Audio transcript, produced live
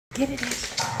Get it, Daisy.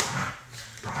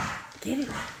 Get it.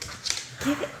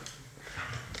 Get it.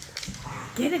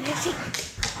 Get it, Daisy.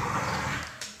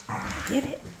 Get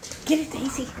it. Get it,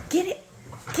 Daisy. Get it.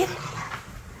 Get it.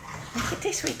 Make it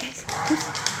this way, guys.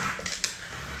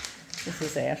 This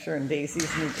is Asher and Daisy's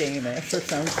new game. Asher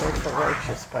sounds so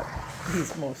ferocious, but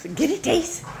he's mostly, get it,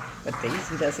 Daisy. But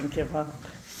Daisy doesn't give up.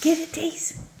 Get it,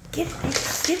 Daisy. Get it,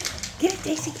 Daisy. Get it. Get it,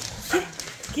 Daisy. Get it.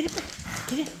 Get it.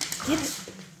 Get it. Get it.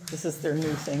 This is their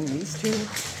new thing. These two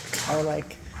are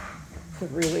like the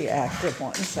really active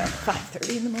ones at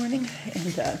 5:30 in the morning, and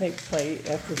they play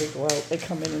after they go out. They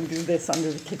come in and do this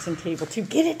under the kitchen table too.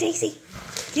 Get it, Daisy.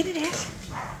 Get it, Ash.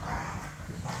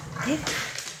 Get it.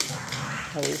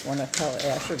 I always want to tell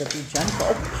Asher to be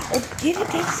gentle. Oh, get it,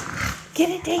 Daisy. Get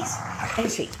it, Daisy.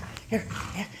 Ashley, here.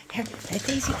 Let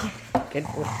Daisy get it. Good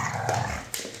boy.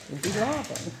 You'll be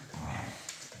laughing.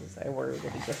 Because I worry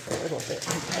that he gets a little bit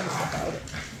intense about it.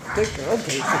 Good girl,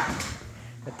 Daisy.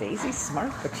 But Daisy's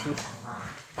smart, but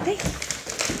Daisy.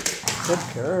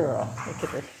 Good girl. Look at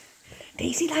her.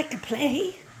 Daisy like to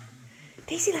play.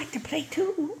 Daisy like to play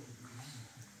too.